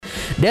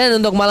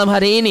Dan untuk malam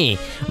hari ini,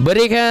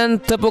 berikan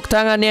tepuk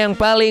tangan yang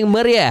paling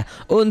meriah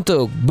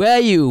untuk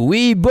Bayu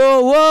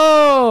Wibowo.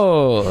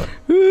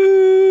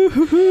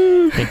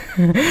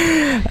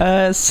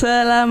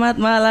 Selamat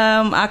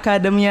malam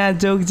Akademia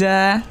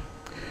Jogja.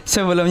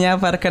 Sebelumnya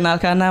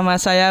perkenalkan, nama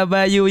saya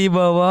Bayu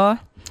Wibowo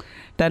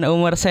dan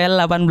umur saya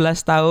 18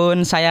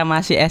 tahun. Saya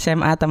masih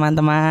SMA,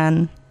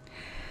 teman-teman.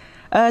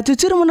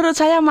 Jujur menurut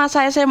saya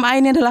masa SMA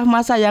ini adalah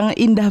masa yang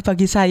indah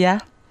bagi saya.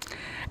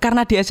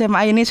 Karena di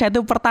SMA ini saya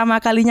tuh pertama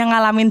kalinya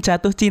ngalamin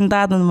jatuh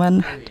cinta, teman-teman.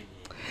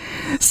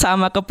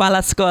 Sama kepala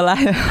sekolah.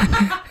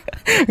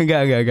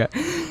 Enggak.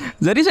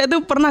 Jadi saya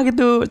tuh pernah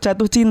gitu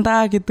jatuh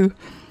cinta gitu.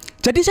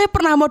 Jadi saya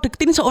pernah mau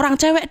deketin seorang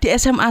cewek di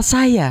SMA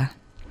saya.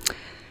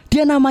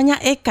 Dia namanya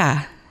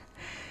Eka.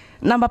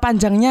 Nama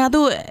panjangnya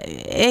tuh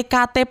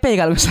EKTP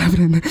kalau nggak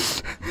salah.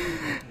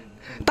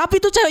 Tapi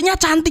tuh ceweknya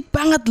cantik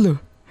banget loh.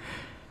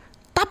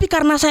 Tapi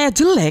karena saya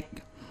jelek,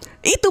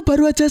 itu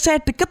baru aja saya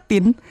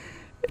deketin,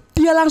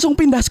 dia langsung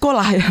pindah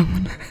sekolah ya.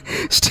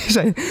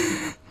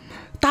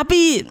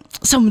 Tapi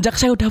semenjak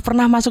saya udah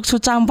pernah masuk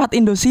Suca 4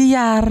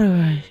 Indosiar,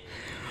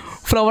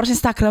 followers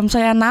Instagram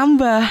saya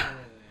nambah.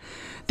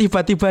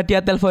 Tiba-tiba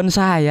dia telepon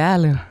saya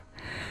loh.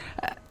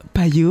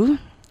 Bayu,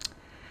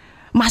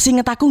 masih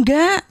inget aku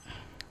nggak?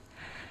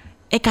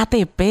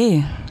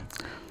 EKTP.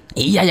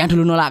 Iya, yang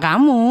dulu nolak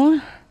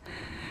kamu.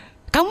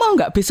 Kamu mau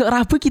nggak besok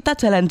Rabu kita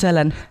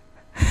jalan-jalan?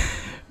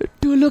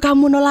 Dulu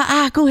kamu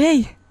nolak aku,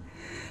 hei.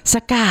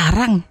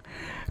 Sekarang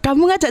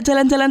kamu ngajak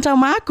jalan-jalan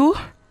sama aku.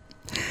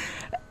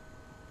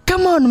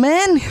 Come on,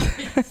 man.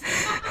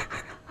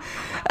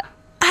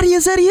 Are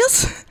you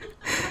serious?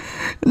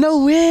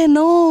 No way,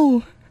 no.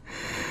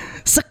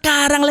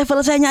 Sekarang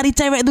level saya nyari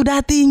cewek itu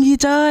udah tinggi,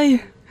 coy.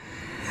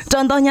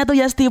 Contohnya tuh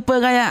ya tipe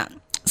kayak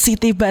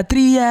Siti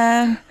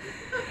Badriah,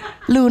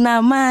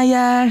 Luna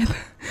Maya,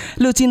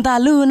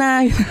 Lucinta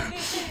Luna.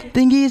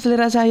 Tinggi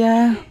selera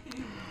saya.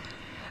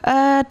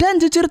 Dan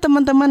jujur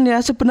teman-teman ya,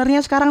 sebenarnya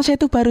sekarang saya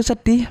tuh baru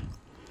sedih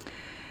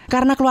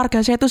karena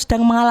keluarga saya itu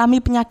sedang mengalami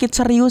penyakit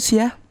serius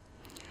ya,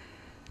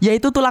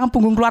 yaitu tulang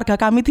punggung keluarga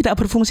kami tidak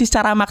berfungsi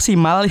secara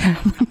maksimal ya.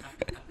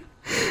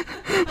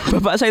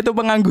 Bapak saya itu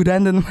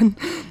pengangguran, teman-teman.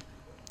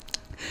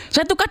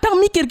 Saya tuh kadang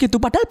mikir gitu,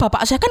 padahal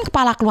bapak saya kan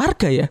kepala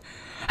keluarga ya,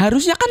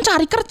 harusnya kan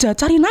cari kerja,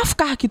 cari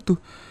nafkah gitu.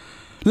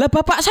 Lah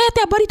bapak saya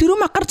tiap hari di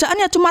rumah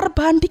kerjaannya cuma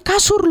rebahan di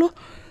kasur loh,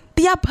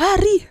 tiap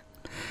hari.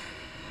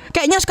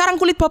 Kayaknya sekarang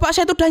kulit bapak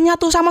saya itu udah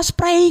nyatu sama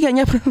spray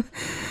kayaknya, bro.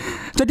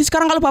 Jadi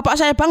sekarang kalau bapak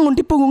saya bangun,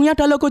 di punggungnya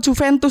ada logo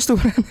Juventus tuh.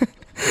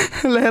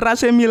 Leher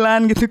AC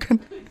Milan gitu kan.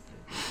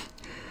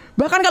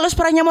 Bahkan kalau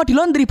spraynya mau di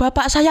laundry,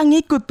 bapak saya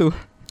ngikut tuh.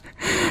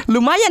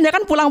 Lumayan ya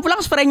kan,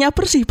 pulang-pulang spraynya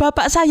bersih,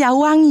 bapak saya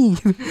wangi.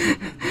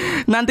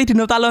 Nanti di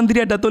nota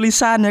laundry ada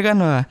tulisan ya kan,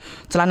 wah,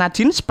 celana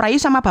jeans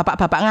spray sama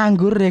bapak-bapak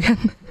nganggur ya kan.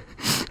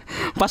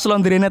 Pas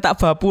laundrynya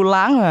tak bawa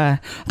pulang, wah,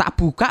 tak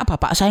buka,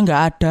 bapak saya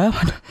nggak ada.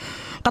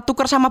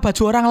 Ketukar sama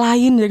baju orang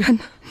lain ya kan.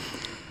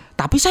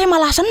 Tapi saya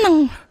malah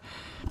seneng.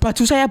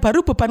 Baju saya baru,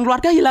 beban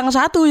keluarga hilang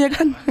satu ya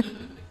kan.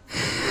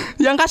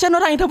 Yang kasihan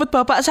orang yang dapat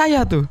bapak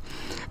saya tuh,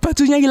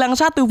 bajunya hilang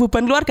satu,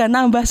 beban keluarga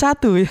nambah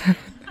satu ya.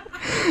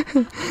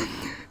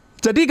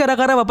 Jadi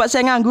gara-gara bapak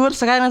saya nganggur,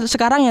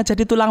 sekarang ya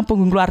jadi tulang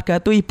punggung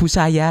keluarga tuh ibu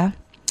saya.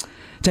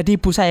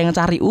 Jadi ibu saya yang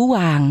cari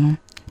uang,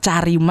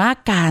 cari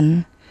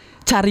makan,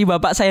 cari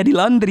bapak saya di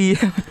laundry.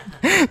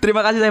 Terima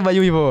kasih, saya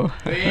Bayu Wibowo.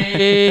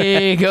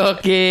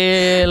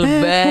 Gokil,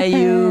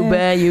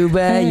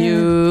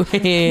 Bayu.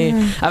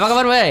 Apa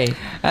kabar, Bay?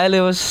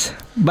 Halo,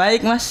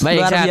 baik mas.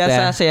 Baik, luar sehat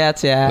biasa, ya?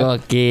 sehat.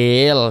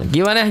 Gokil.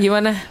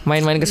 Gimana?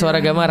 Main-main ke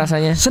Suara Gama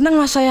rasanya? Seneng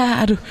mas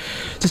saya. Aduh,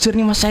 jujur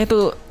nih mas, saya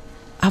itu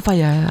apa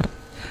ya,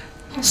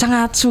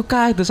 sangat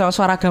suka itu sama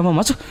Suara Gama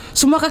mas.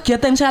 Semua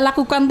kegiatan yang saya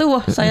lakukan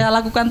tuh, saya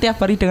lakukan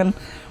tiap hari dengan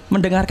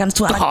mendengarkan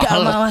Suara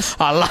Gama mas.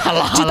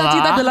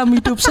 Cita-cita dalam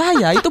hidup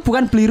saya itu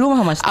bukan beli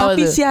rumah mas,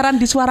 tapi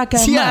siaran di Suara Gama.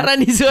 Siaran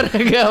di Suara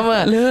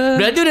Gama.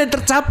 Berarti udah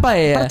tercapai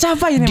ya?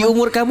 Tercapai ini, di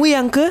umur kamu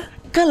yang ke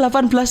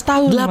 18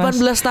 tahun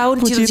 18 mas.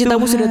 tahun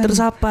cita-citamu sudah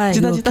tercapai.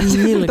 Cita-cita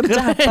sudah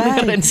tercapai.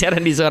 Keren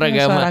siaran di Suara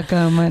Gama.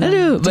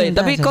 Aduh, baik.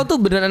 Tapi kau tuh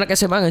beneran anak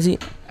SMA gak sih?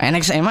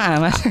 Anak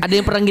SMA mas.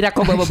 Ada yang pernah ngira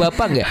kau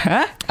bapak-bapak gak?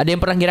 Ada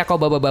yang pernah ngira kau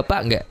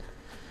bapak-bapak gak?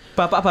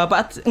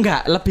 Bapak-bapak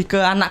enggak, lebih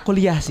ke anak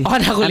kuliah sih. Oh,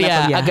 anak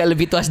kuliah. Agak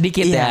lebih tua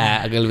sedikit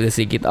ya. Agak lebih tua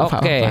sedikit.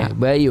 Oke,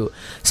 Bayu.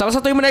 Salah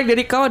satu yang menarik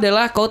dari kau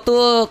adalah kau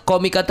tuh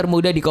komika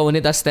termuda di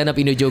komunitas stand up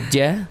Indo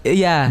Jogja.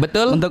 Iya.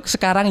 Betul? Untuk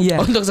sekarang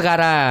iya. Untuk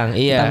sekarang,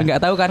 iya. Tapi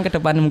enggak tahu kan ke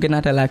depan mungkin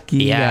ada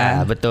lagi.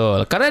 Iya, kan?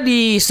 betul. Karena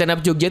di stand up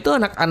Jogja tuh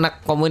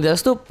anak-anak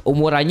komunitas tuh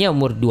umurannya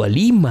umur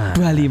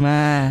 25.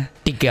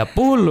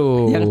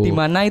 30. Yang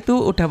dimana itu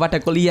udah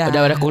pada kuliah.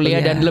 Udah pada kuliah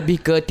dan lebih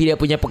ke tidak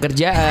punya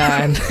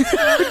pekerjaan.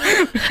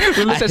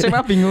 Lulus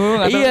SMA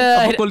bingung atau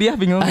apa kuliah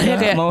bingung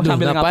kayak, mau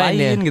sambil ngapain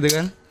ya? Gitu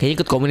kan. Kayaknya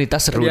ikut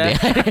komunitas seru deh.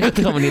 Ikut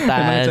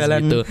komunitas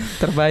gitu.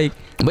 Terbaik.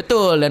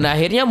 Betul. Dan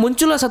akhirnya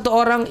muncullah satu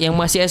orang yang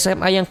masih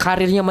SMA, yang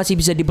karirnya masih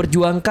bisa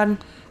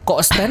diperjuangkan,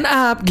 kok stand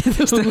up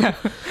gitu.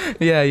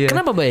 Iya.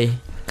 Kenapa, Bay?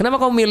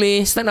 Kenapa kamu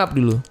milih stand up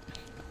dulu?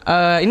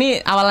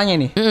 Ini awalnya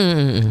nih.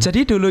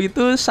 Jadi dulu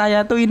itu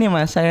saya tuh ini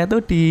Mas, saya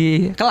tuh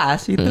di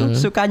kelas itu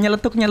suka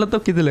nyeletuk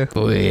gitu loh.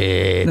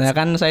 Wih. Nah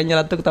kan saya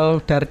nyeletuk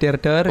tahu dar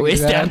Wih,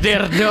 gitu kan.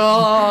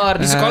 dar.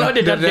 Di sekolah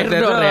udah dar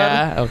ya.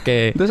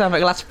 Oke. Itu sampai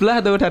kelas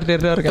sebelah tuh dar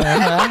kan.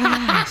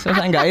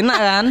 Saya nggak enak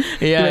kan.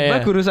 Tiba-tiba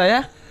guru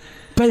saya,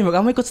 "Bay,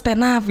 kamu ikut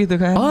stand up gitu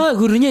kan." Oh,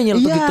 gurunya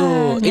nyeletuk gitu.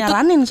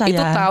 Nyaranin saya.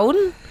 Itu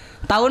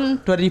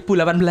tahun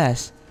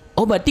 2018.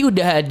 Oh, berarti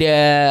udah ada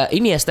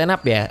ini ya stand up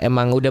ya?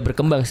 Emang udah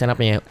berkembang stand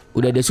upnya.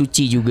 Udah ada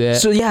Suci juga.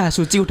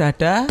 Suci udah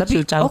ada.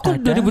 Tapi kok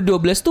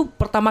 2012 tuh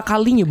pertama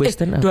kali nyoba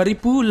stand up?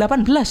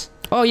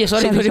 2018. Oh iya,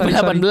 sorry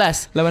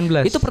 2018.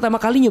 18. Itu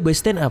pertama kali nyoba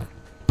stand up.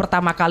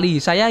 Pertama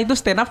kali saya itu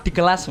stand up di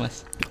kelas,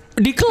 Mas.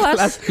 Di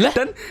kelas? Lah?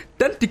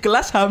 Dan di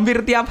kelas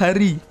hampir tiap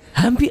hari.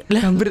 Hampir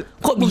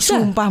kok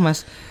bisa? Sumpah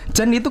Mas.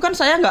 Dan itu kan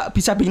saya nggak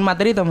bisa bikin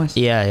materi toh Mas.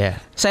 Iya.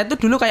 Saya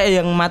tuh dulu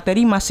kayak yang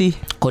materi masih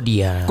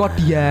kodian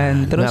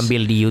terus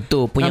ngambil di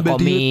YouTube, punya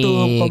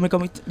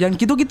komik yang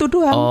gitu-gitu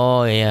doang.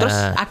 Oh iya. Terus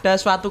ada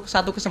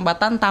satu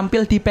kesempatan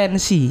tampil di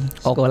pensi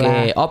sekolah.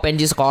 Oke. Oh,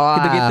 pensi sekolah.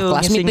 Gitu-gitu,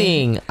 kelas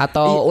meeting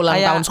atau ulang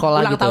tahun sekolah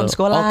gitu. Ulang tahun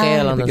sekolah. Oke,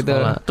 ulang tahun gitu.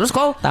 sekolah. Terus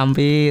kau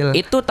tampil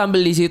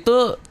di situ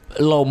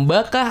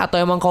lomba kah atau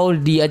emang kau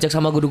diajak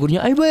sama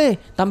guru-gurunya, "Ayo Bay,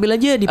 tampil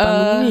aja di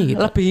panggung ini,"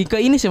 gitu. Lebih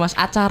ke ini sih Mas,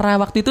 acara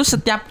waktu itu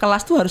setiap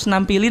kelas tuh harus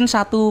nampilin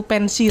satu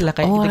pensi lah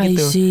kayak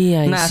gitu-gitu. I see.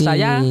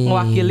 Saya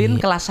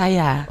ngewakilin kelas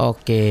saya.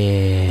 Oke.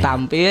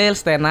 Tampil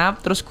stand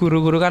up, terus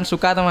guru-guru kan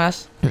suka tuh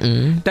Mas.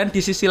 Dan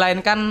di sisi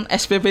lain kan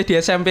SPP di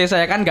SMP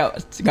saya kan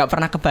nggak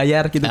pernah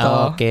kebayar gitu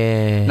toh.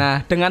 Oke.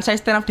 Nah, dengan saya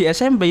stand up di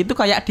SMP itu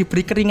kayak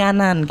diberi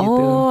keringanan gitu.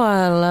 Oh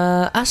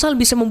alah, asal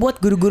bisa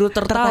membuat guru-guru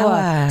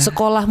tertawa.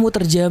 Sekolahmu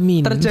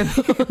terjamin.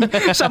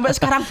 Sampai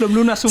sekarang belum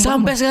lunas sumpah.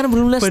 Sampai sekarang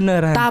belum lunas.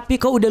 Beneran. Tapi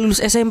kau udah lulus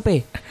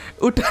SMP.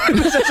 Udah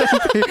lulus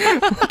SMP.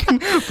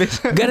 Mungkin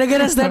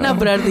gara-gara stand up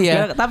berarti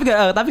ya.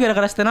 Tapi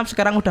gara-gara stand up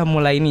sekarang udah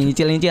mulai ini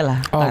nyicil-nyicil lah.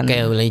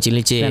 Oke, mulai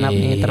nyicil-nyicil. Stand up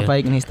nih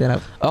terbaik nih stand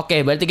up.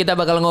 Oke, berarti kita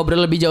bakal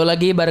ngobrol lebih jauh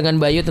lagi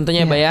barengan Bayu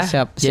tentunya ya,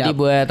 Siap. Jadi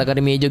buat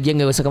Akademi Jogja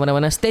nggak usah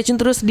kemana-mana. Stay tune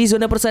terus di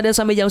Zona Persada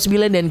sampai jam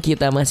 9 dan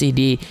kita masih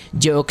di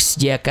Jokes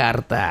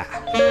Jakarta.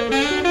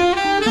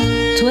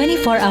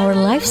 24-hour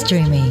live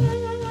streaming.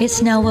 It's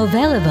now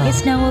available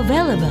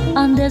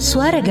on the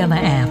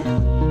Suaragama app.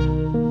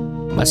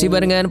 Masih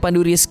barengan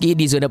Pandu Rizky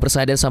di Zona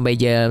Persada sampai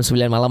jam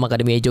 9 malam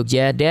Akademi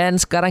Jogja. Dan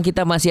sekarang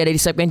kita masih ada di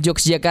segmen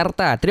Jokes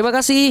Jakarta. Terima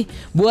kasih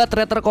buat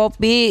Reter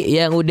Kopi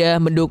yang udah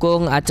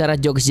mendukung acara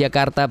Jokes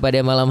Jakarta pada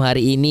malam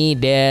hari ini.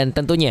 Dan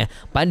tentunya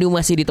Pandu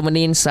masih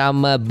ditemenin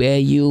sama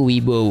Bayu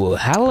Wibowo.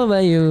 Halo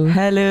Bayu.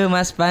 Halo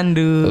Mas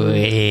Pandu.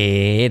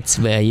 Wait,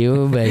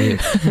 Bayu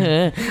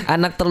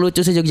Anak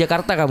terlucu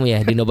se-Yogyakarta kamu ya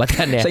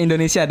dinobatkan ya?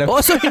 Se-Indonesia dong. Oh,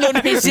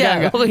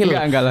 se-Indonesia.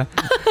 Enggak lah.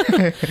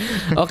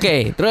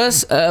 Oke,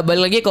 terus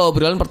balik lagi ke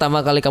obrolan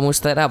pertama kali kamu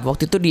stand up.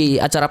 Waktu itu di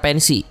acara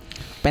pensi.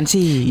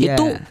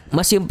 Itu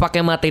masih pakai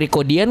materi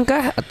kodian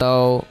kah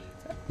atau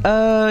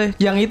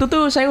yang itu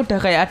tuh saya udah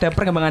kayak ada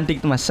perkembangan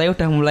dikit Mas. Saya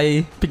udah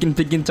mulai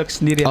bikin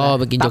jokes sendiri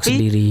lah. Bikin jokes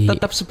sendiri. Tapi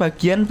tetap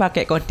sebagian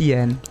pakai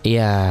kodian.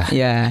 Iya.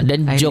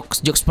 Dan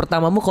jokes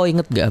pertamamu kau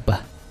inget gak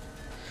apa?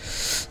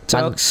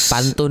 Jokes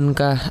pantun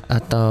kah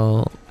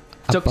atau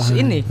jokes apa?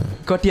 Ini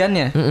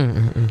kodiannya.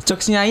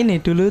 Jokesnya ini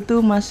dulu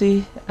tuh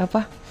masih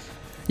apa?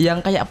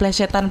 Yang kayak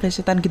plesetan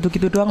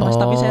gitu-gitu doang Mas,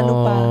 tapi saya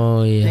lupa.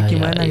 Iya,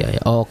 gimana?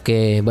 Iya.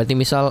 Oke, berarti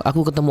misal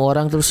aku ketemu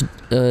orang terus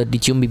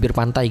dicium bibir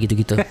pantai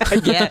gitu-gitu.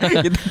 Iya,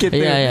 gitu-gitu.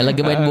 Iya,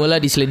 lagi main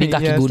bola diselidiki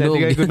kaki gunung.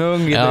 Gitu.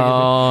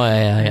 Oh,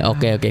 iya.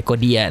 Oke.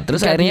 Kodian.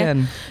 Terus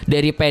akhirnya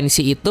dari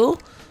pensi itu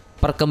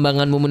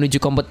perkembanganmu menuju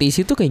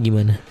kompetisi itu kayak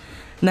gimana?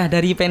 Nah,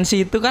 dari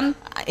pensi itu kan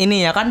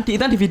ini ya kan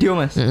itu di video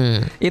Mas.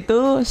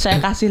 Itu saya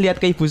kasih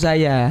lihat ke ibu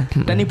saya.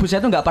 Dan ibu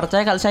saya tuh nggak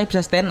percaya kalau saya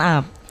bisa stand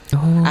up.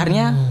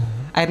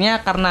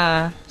 Akhirnya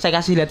karena saya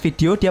kasih lihat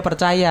video dia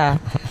percaya.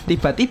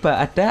 Tiba-tiba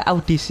ada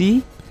audisi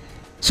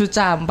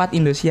Suca 4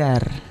 Indosiar.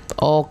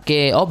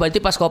 Oke,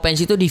 berarti pas kau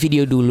pensi itu di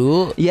video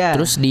dulu,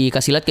 terus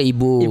dikasih lihat ke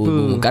ibu.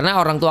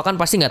 Karena orang tua kan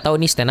pasti nggak tahu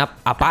nih stand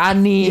up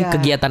apaan nih,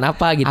 kegiatan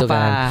apa gitu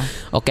kan.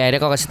 Oke, akhirnya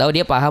kau kasih tahu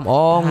dia paham.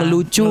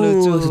 Ngelucu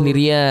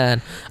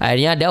sendirian.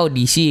 Akhirnya ada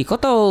audisi. Kau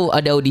tahu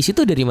ada audisi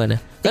tuh dari mana?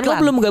 Kan kau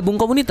belum gabung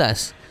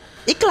komunitas.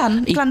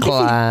 Iklan TV.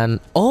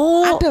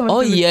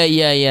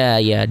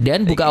 Iya.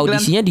 Dan buka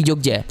audisinya di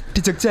Jogja.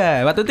 Di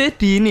Jogja. Waktu itu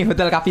di ini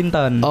Hotel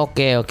Kavinton.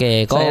 Oke.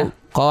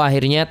 Kau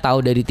akhirnya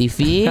tahu dari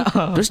TV,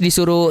 terus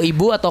disuruh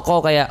ibu atau kau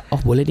kayak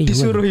boleh nih?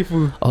 Disuruh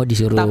ibu.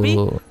 Disuruh.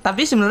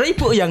 Tapi sebenarnya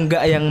ibu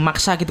yang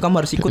maksa gitu,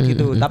 kamu harus ikut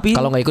gitu. Tapi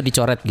kalau nggak ikut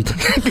dicoret gitu.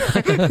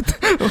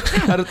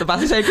 Harus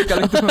pasti saya ikut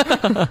kalau itu.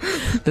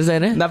 Terus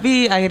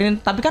akhirnya?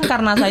 Tapi kan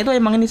karena saya itu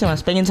emang ini sih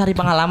Mas, pengen cari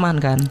pengalaman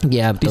kan.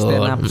 Iya, betul. Di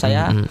stand up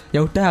saya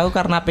ya udah aku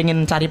karena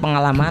pengen cari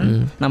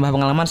pengalaman, nambah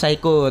pengalaman saya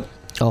ikut.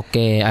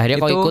 Oke,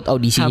 akhirnya kau ikut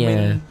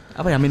audisinya.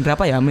 Hamin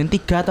berapa ya? Hamin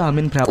 3 atau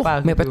hamin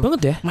berapa? Mepet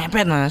banget ya?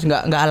 Mepet Mas,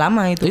 nggak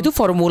lama itu. Itu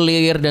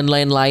formulir dan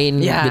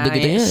lain-lain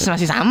gitu-gitunya.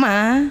 Masih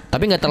sama.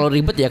 Tapi nggak terlalu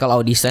ribet ya kalau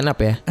audisi stand up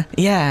ya?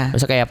 Iya.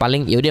 Masa kayak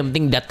paling ya udah yang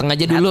penting datang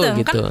aja dulu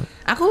gitu. Kan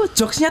aku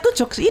jokesnya tuh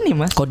jokes ini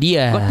Mas.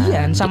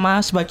 Kodian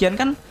sama sebagian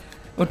kan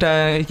udah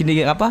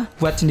gini apa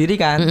buat sendiri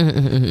kan.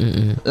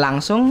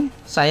 Langsung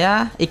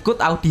saya ikut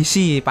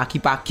audisi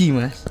pagi-pagi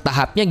Mas.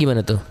 Tahapnya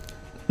gimana tuh?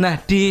 Nah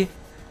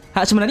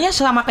sebenarnya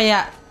sama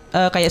kayak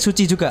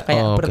Suci juga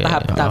kayak Oh, oke.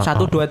 bertahap tahap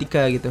 1, 2,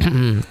 3 gitu.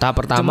 Tahap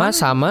pertama Cuman-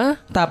 sama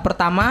Tahap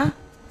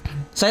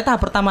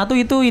pertama tuh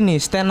itu ini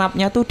stand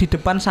up-nya tuh di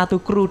depan satu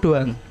kru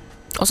doang.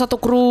 satu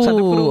kru. Satu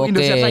kru Oke.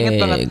 Indonesia saya ingat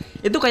banget.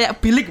 Itu kayak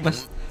bilik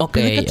Mas. Oke.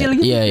 Bilik kecil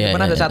gitu. Iya,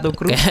 Mana ada satu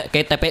kru.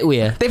 Kayak TPU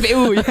ya.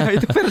 TPU ya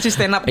itu versi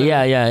stand up.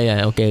 Iya.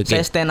 Oke.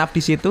 Saya stand up di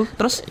situ.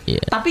 Terus Iya.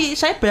 tapi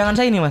bayangan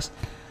saya ini Mas.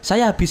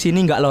 Saya habis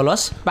ini nggak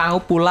lolos, mau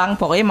pulang,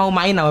 pokoknya mau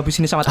main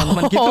habis ini sama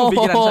teman-teman gitu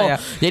pikiran saya.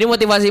 Jadi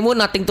motivasimu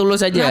nothing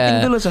tulus aja. Nothing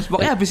dulu, Mas.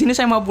 Pokoknya habis ini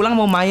saya mau pulang,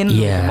 mau main,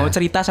 Iya. mau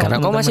cerita sama Karena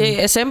kau teman-teman.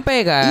 masih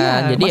SMP kan. Iya,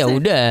 jadi ya maksudnya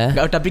udah.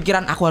 nggak ada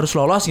pikiran aku harus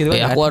lolos gitu. Kayak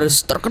nggak aku ada. harus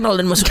terkenal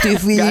dan masuk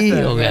TV. Nggak ada,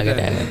 Oh, nggak nggak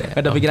ada. ada.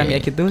 Nggak ada pikiran Oke.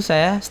 kayak gitu.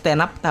 Saya stand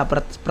up tahap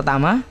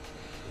pertama.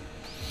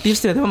 Tips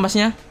tiba-tiba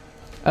Masnya,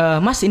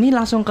 Mas ini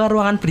langsung ke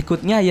ruangan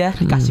berikutnya ya,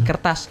 dikasih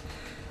kertas.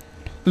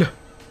 Loh,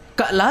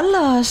 gak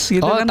lolos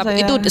gitu Oh, kan tapi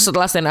saya. itu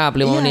setelah stand up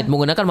 5 Iya. menit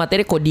menggunakan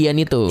materi kodian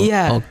itu.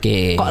 Iya.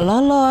 Oke. Kok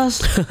lolos?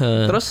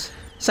 Terus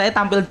saya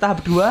tampil di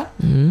tahap 2.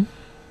 Hmm.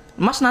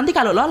 Mas nanti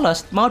kalau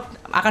lolos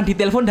akan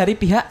ditelepon dari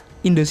pihak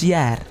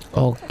Indosiar.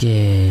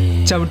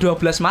 Oke. Jam 12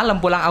 malam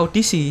pulang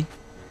audisi.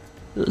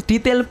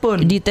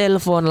 Ditelepon. Di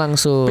telepon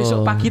langsung.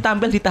 Besok pagi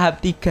tampil di tahap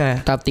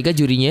 3. Tahap 3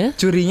 jurinya.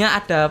 Jurinya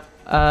ada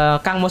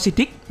Kang Mo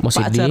Sidik, Mo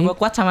Pak Sidik. Jarwo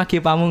Kuat sama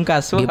G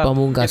Pamungkas. G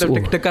Pamungkas. Itu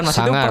deg-degan Mas.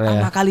 Itu Sangar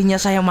pertama ya. kalinya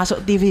saya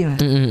masuk TV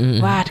Mas.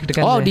 Wah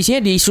deg-degan. Oh, saya. di sini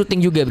di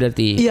syuting juga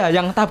berarti. Iya,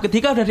 yang tahap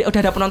ketiga udah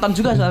ada penonton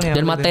juga soalnya.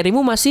 Dan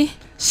materimu masih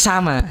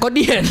sama.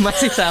 kodian.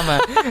 Masih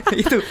sama.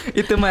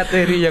 itu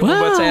materi yang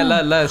membuat saya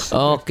lolos.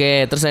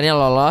 Oke, terus akhirnya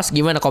lolos.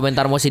 Gimana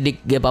komentar Mo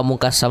Sidik, G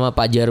Pamungkas sama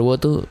Pak Jarwo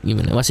tuh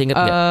gimana? Masih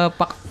inget gak?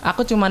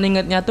 Aku cuma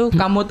ingetnya tuh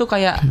kamu tuh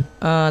kayak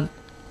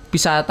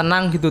bisa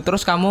tenang gitu.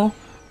 Terus kamu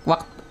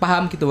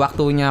paham gitu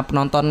waktunya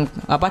penonton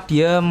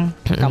diem,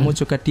 kamu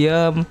juga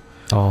diem.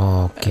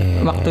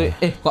 Oke. Waktu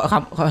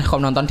kok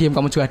nonton diem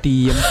kamu juga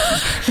diem.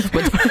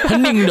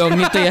 Hening dong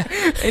itu ya.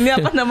 Ini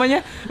apa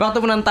namanya? Waktu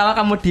penonton tawa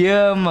kamu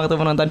diem, waktu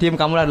penonton diem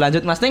kamu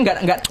lanjut. Maksudnya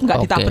nggak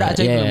Oke, ditabrak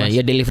aja ya, gitu Mas.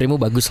 ya deliverymu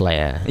bagus lah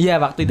ya. Iya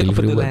waktu itu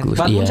Delivery kebetulan. bagus,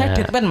 Walaupun iya. saya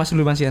deadpan Mas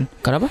dulu Mas Ian.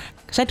 Kenapa?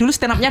 Saya dulu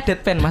stand up-nya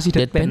deadpan, masih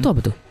Deadpan deadpan. tuh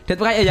apa tuh?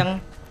 Deadpan kayak yang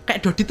kayak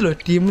Dodit loh,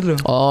 diem itu loh.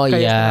 Oh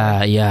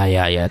Kayak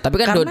iya. Tapi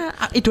kan karena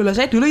idola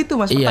saya dulu itu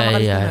Mas pertama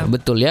kali stand Iya, up.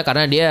 betul ya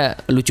karena dia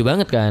lucu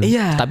banget kan.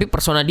 Iya. Tapi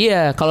persona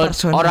dia kalau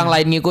Persona. orang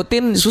lain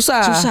ngikutin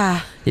susah. Susah.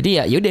 Jadi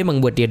ya udah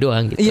emang buat dia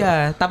doang gitu.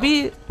 Iya,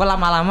 tapi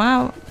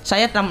lama-lama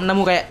saya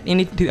nemu kayak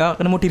ini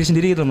nemu diri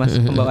sendiri gitu Mas,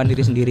 pembawaan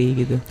diri sendiri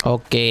gitu.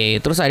 Oke,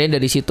 terus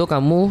akhirnya dari situ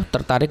kamu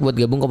tertarik buat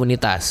gabung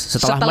komunitas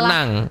setelah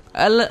menang.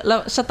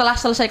 Setelah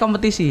selesai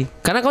kompetisi,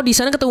 Karena kau di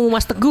sana ketemu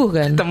Mas Teguh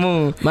kan? ketemu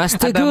Mas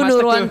ada Teguh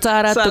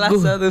Nurwansara salah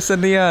Teguh. satu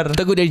senior.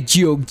 Teguh dari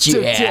Jogja.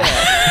 Jogja.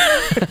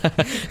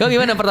 Kau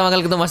gimana pertama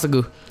kali ketemu Mas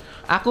Teguh?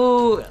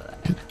 Aku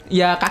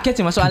ya kaget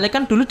sih Mas, soalnya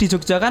kan dulu di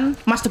Jogja kan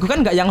Mas Teguh kan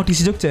nggak yang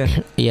audisi Jogja.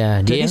 Iya,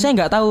 dia. Jadi saya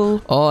nggak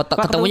tahu. Oh, Waktu-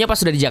 ketemunya pas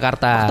sudah di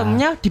Jakarta.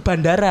 Ketemunya di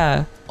bandara.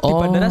 Di Oh.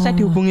 bandara saya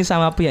dihubungi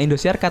sama pihak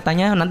Indosiar,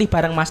 katanya nanti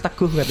bareng Mas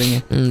Teguh katanya.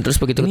 Terus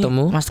begitu Ini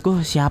ketemu. Mas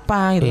Teguh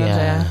siapa gitu kan Iya.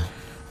 saya.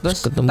 Terus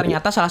ketemu.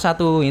 ternyata salah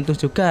satu itu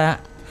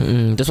juga.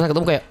 Terus pas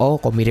ketemu kayak, oh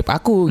kok mirip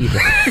aku gitu.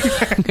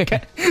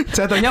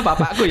 Jatuhnya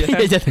bapakku ya.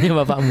 Iya jatuhnya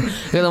bapakmu.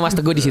 Ketemu Mas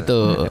Teguh di situ.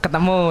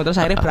 Ketemu terus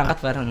akhirnya berangkat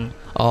bareng.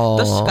 Oh.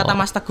 Terus kata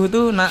Mas Teguh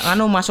tuh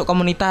masuk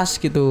komunitas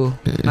gitu.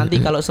 Nanti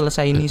kalau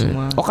selesai ini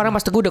semua. Oh karena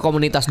Mas Teguh udah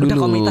komunitas dulu. Udah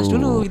komunitas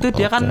dulu. Itu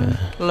dia kan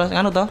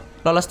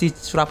lolos di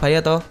Surabaya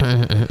toh.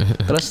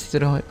 Terus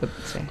suruh ikut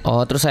saya.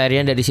 Oh terus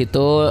akhirnya dari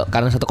situ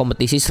karena satu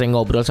kompetisi sering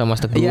ngobrol sama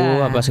Mas Teguh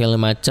Iya. apa segala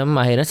macem.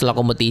 Akhirnya setelah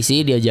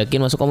kompetisi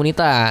diajakin masuk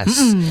komunitas.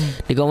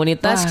 Di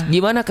komunitas Wah.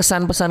 gimana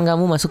kesan pesan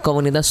kamu masuk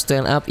komunitas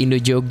stand up Indo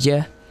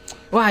Jogja?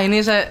 Wah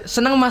ini saya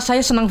seneng Mas,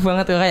 saya seneng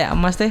banget kayak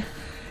Mas teh.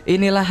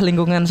 Inilah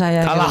lingkungan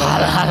saya.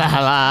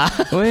 Alah.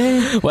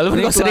 Weh, Walaupun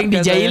ini kau sering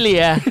keluarga dijaili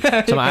ya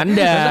sama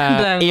Anda,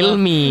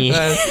 Ilmi.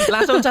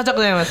 Langsung cocok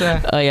saya Mas.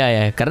 Oh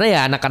iya karena ya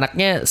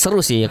anak-anaknya seru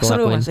sih aku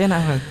Seru lakuin. Mas, enak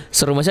Mas.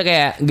 Seru maksudnya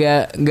kayak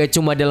nggak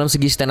cuma dalam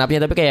segi stand upnya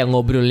tapi kayak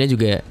ngobrolnya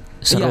juga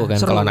seru Iya, kan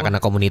seru. kalau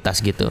anak-anak komunitas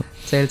gitu.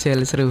 Sel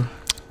seru.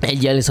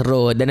 Jadi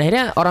seru dan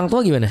akhirnya orang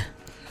tua gimana?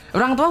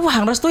 Orang tua wah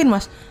ngerestuin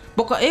Mas.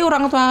 Pokoknya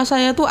orang tua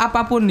saya tuh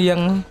apapun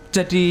yang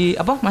jadi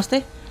apa Mas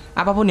teh,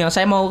 apapun yang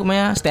saya mau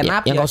stand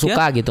up yang ya, kau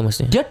suka gitu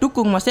maksudnya. dia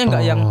dukung maksudnya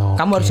enggak Oh, yang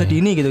kamu harus oke. jadi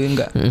ini gitu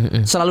enggak.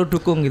 Selalu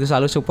dukung gitu,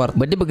 selalu support.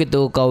 Berarti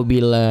begitu kau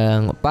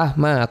bilang, "Pah,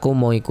 Ma, aku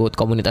mau ikut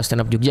komunitas stand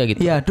up Jogja gitu."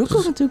 Iya,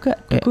 dukung juga,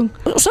 dukung.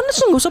 Sana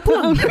nggak usah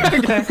pulang. Enggak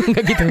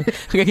gitu.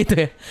 Enggak gitu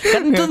ya.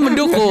 Kan itu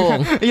mendukung.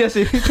 Iya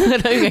sih.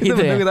 Tapi enggak Itu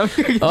gitu ya. mendukung, tapi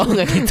nggak gitu. Oh,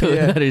 enggak gitu.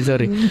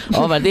 Sorry.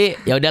 Oh, berarti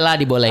ya udahlah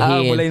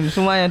dibolehin. Bolehin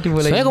semuanya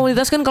dibolehin. Soalnya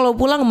komunitas kan kalau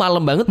pulang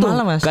malam banget tuh.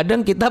 Malam, Mas.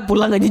 Kadang kita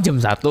pulang aja jam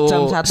 1,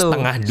 Jam 1,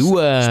 setengah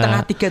 2,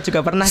 setengah 3 juga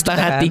pernah kita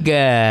setengah kan.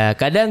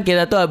 3. Kadang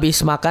kita tuh habis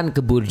makan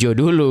ke burjo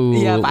dulu.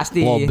 Iya,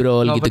 pasti.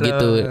 Ngobrol Ngobrol.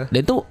 gitu-gitu. Dan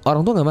itu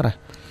orang tua nggak marah?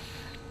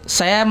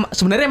 Saya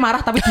sebenarnya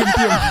marah tapi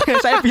diam-diam.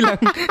 Saya bilang.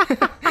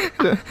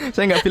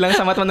 Saya nggak bilang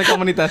sama teman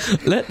komunitas.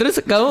 Lah, terus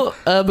kamu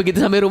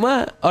begitu sampai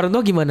rumah orang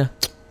tua gimana?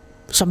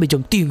 Sampai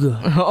jam 3.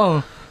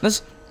 Oh.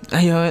 Terus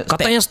ayo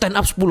Katanya stand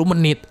up 10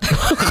 menit.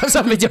 Kok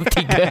sampai jam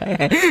 3?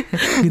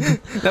 gitu.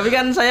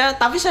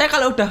 Tapi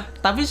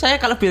saya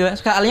kalau bilang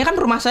sekalinya kan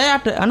rumah saya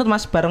ada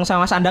Mas bareng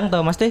sama Mas Andang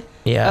tuh, Mas Teh.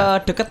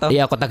 Deket tuh.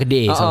 Iya, Kota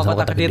Gede, sama-sama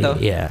Kota Gede tuh.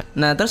 Iya.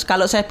 Nah, terus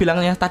kalau saya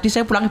bilangnya tadi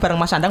saya pulang bareng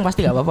Mas Andang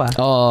pasti enggak apa-apa.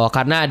 Oh,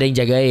 karena ada yang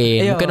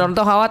jagain. Iya. Mungkin orang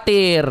tua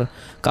khawatir.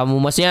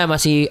 Kamu maksudnya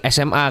masih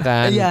SMA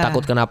kan, Iya.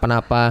 takut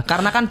kenapa-napa.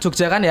 Karena kan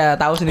Jogja kan ya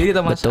tahu sendiri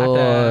tuh Mas.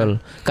 Betul.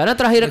 Karena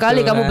terakhir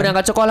kali kamu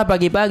berangkat sekolah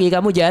pagi-pagi,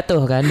 kamu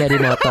jatuh kan dari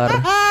motor.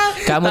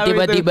 Kamu Tapi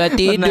tiba-tiba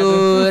itu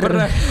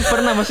tidur.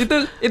 Pernah Mas,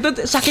 itu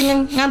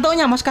saking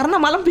ngantuknya Mas, karena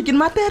malam bikin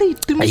materi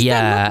demi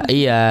stand up.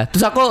 Iya.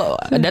 Terus aku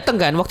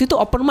datang kan, waktu itu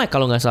open mic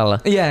kalau nggak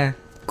salah. Iya.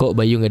 Kok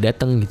Bayu nggak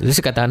datang gitu? Terus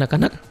kata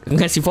anak-anak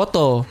ngasih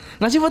foto.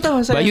 Ngasih foto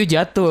Mas. Bayu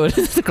jatuh.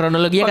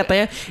 Kronologinya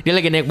katanya dia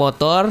lagi naik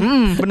motor,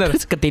 bener.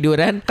 terus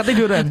ketiduran.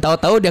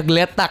 Tahu-tahu udah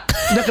geletak.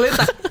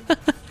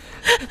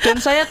 Dan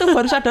saya tuh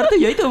baru sadar tuh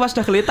ya itu pas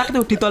udah geletak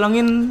tuh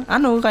ditolongin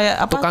kayak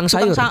apa? Tukang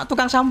sayur.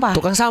 Tukang sampah.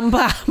 Tukang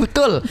sampah,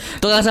 betul.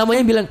 Tukang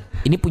sampahnya bilang,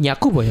 "Ini punya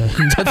aku, Boy."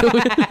 Jatuh.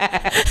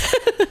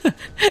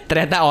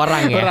 Ternyata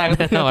orang ya.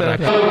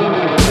 Orang.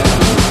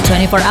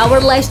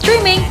 24-hour live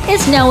streaming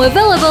is now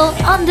available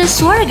on the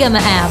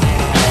Swaragama app.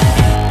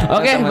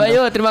 Oke,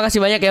 Bayu, terima kasih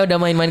banyak ya udah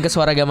main-main ke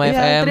Swaragama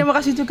FM. Terima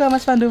kasih juga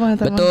Mas Pandu,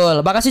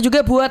 Betul. Makasih juga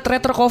buat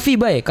Retro Coffee,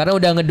 Bay, karena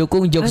udah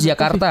ngedukung Jokes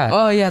Jakarta.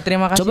 Oh iya,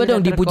 terima kasih. Coba dong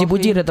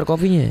dipuji-puji Retro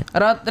Coffee-nya.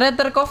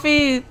 Retro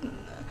Coffee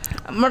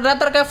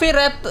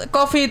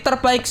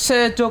terbaik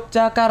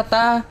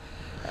se-Yogyakarta.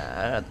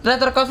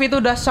 Retro Coffee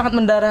itu udah sangat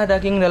mendarah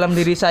daging dalam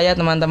diri saya,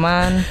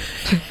 teman-teman.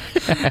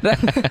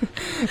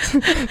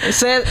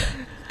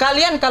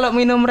 Kalian kalau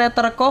minum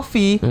Retro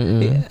Coffee,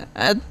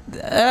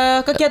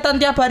 kegiatan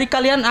tiap hari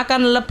kalian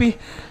akan lebih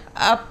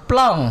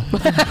plong,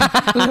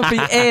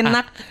 lebih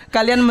enak.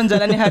 Kalian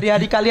menjalani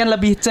hari-hari kalian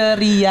lebih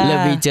ceria.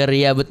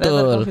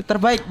 Betul.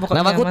 Terbaik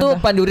pokoknya. Namaku tuh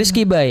Pandu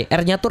Rizky, Bay.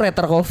 R-nya tuh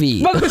Retro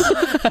Coffee. Bagus.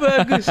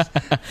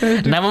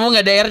 Namamu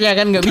nggak ada R-nya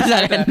kan? Nggak bisa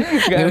kan?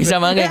 Nggak bisa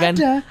mangga kan?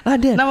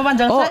 Ada. Nama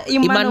panjang saya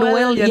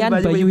Immanuel Ian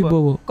Bayu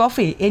Wibowo.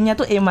 Coffee, E-nya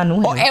tuh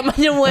Emmanuel. Oh,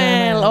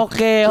 Emmanuel.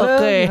 Oke.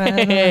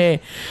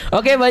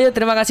 Oke, Bayu,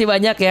 terima kasih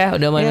banyak ya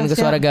udah main ke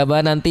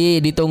Swaragama.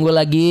 Nanti ditunggu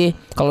lagi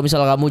kalau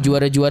misal kamu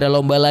juara-juara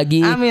lomba lagi.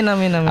 Amin.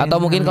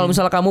 Atau mungkin kalau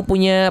misal kamu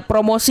punya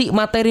promosi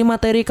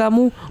materi-materi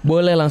kamu,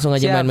 boleh langsung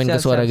aja main-main ke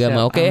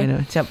Swaragama,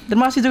 oke? Siap.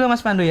 Terima kasih juga Mas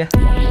Pandu ya.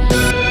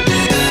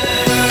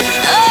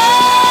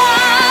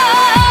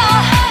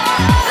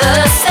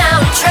 The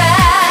soundtrack.